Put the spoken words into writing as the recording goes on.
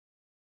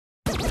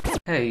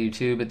Hey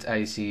YouTube, it's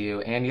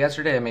ICU, and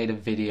yesterday I made a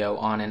video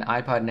on an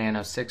iPod Nano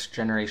 6th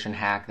generation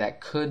hack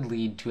that could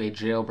lead to a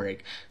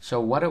jailbreak.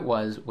 So what it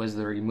was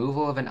the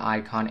removal of an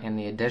icon and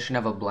the addition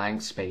of a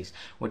blank space,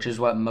 which is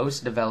what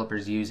most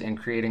developers use in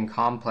creating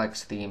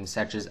complex themes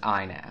such as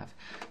iNav.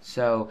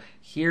 So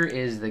here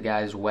is the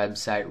guy's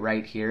website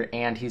right here,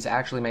 and he's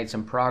actually made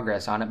some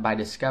progress on it by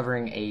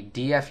discovering a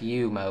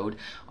DFU mode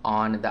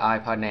on the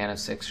iPod Nano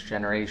 6th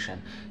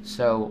generation.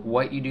 So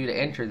what you do to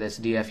enter this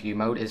DFU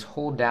mode is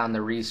hold down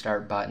the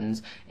restart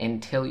buttons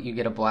until you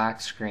get a black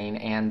screen,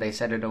 and they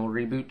said it'll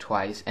reboot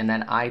twice, and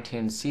then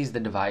iTunes sees the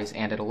device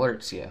and it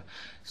alerts you.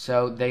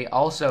 So they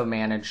also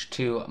managed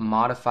to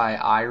modify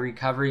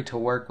iRecovery to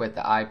work with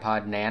the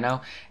iPod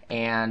Nano,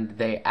 and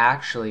they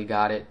actually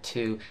got it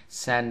to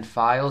send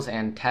files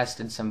and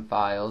tested some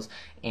files,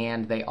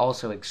 and they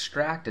also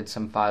extracted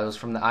some files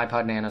from the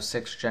iPod Nano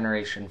 6th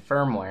generation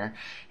firmware,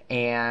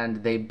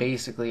 and they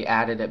basically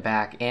added it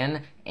back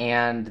in,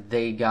 and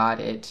they got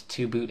it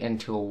to boot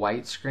into a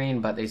white screen,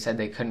 but they said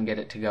they couldn't get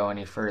it to go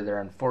any further,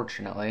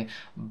 unfortunately.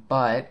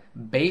 But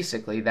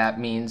basically that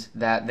means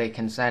that they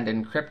can send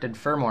encrypted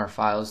firmware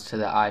files to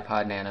the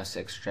iPod Nano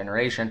 6th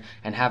generation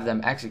and have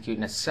them execute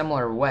in a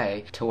similar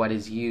way to what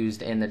is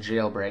used in the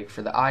jailbreak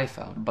for the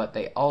iPhone. But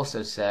they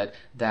also said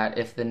that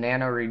if the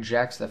Nano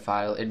rejects the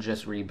file, it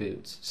just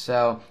reboots.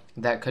 So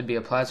that could be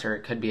a plus or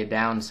it could be a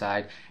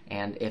downside,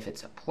 and if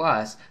it's a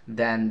plus,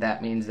 then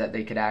that means that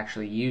they could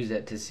actually use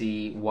it to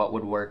see what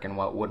would work and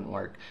what wouldn't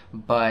work.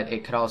 But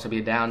it could also be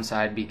a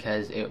downside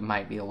because it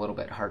might be a little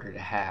bit harder to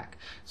hack.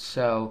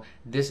 So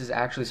this is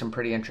actually some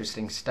pretty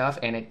interesting stuff,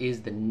 and it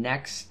is the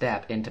next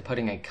step into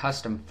putting a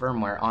custom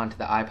firmware onto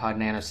the iPod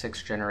Nano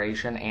 6th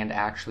generation and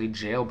actually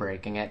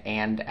jailbreaking it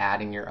and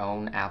adding your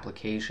own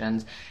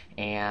applications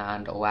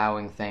and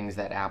allowing things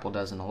that Apple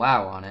doesn't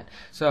allow on it.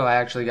 So I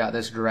actually got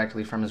this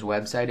directly from his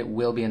website. It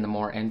will be in the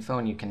more info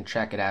and you can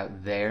check it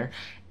out there.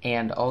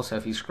 And also,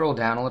 if you scroll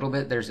down a little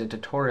bit, there's a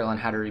tutorial on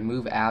how to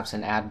remove apps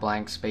and add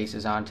blank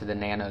spaces onto the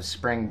Nano's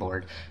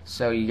springboard.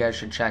 So you guys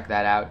should check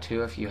that out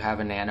too if you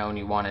have a Nano and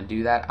you want to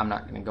do that. I'm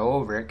not going to go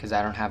over it because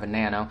I don't have a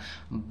Nano,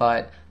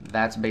 but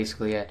that's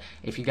basically it.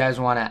 If you guys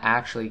want to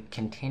actually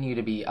continue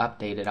to be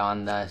updated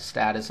on the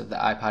status of the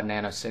iPod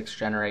Nano 6th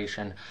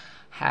generation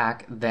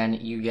hack, then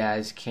you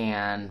guys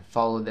can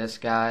follow this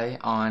guy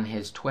on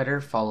his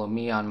Twitter, follow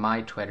me on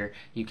my Twitter.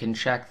 You can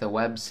check the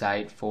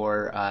website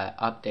for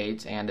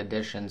updates and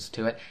additions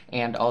to it,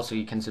 and also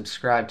you can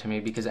subscribe to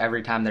me because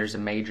every time there's a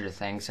major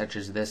thing such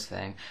as this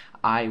thing,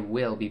 I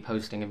will be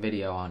posting a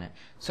video on it.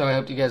 So I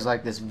hope you guys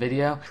like this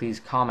video. Please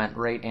comment,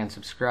 rate, and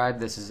subscribe.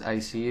 This is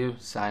ICU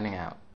signing out.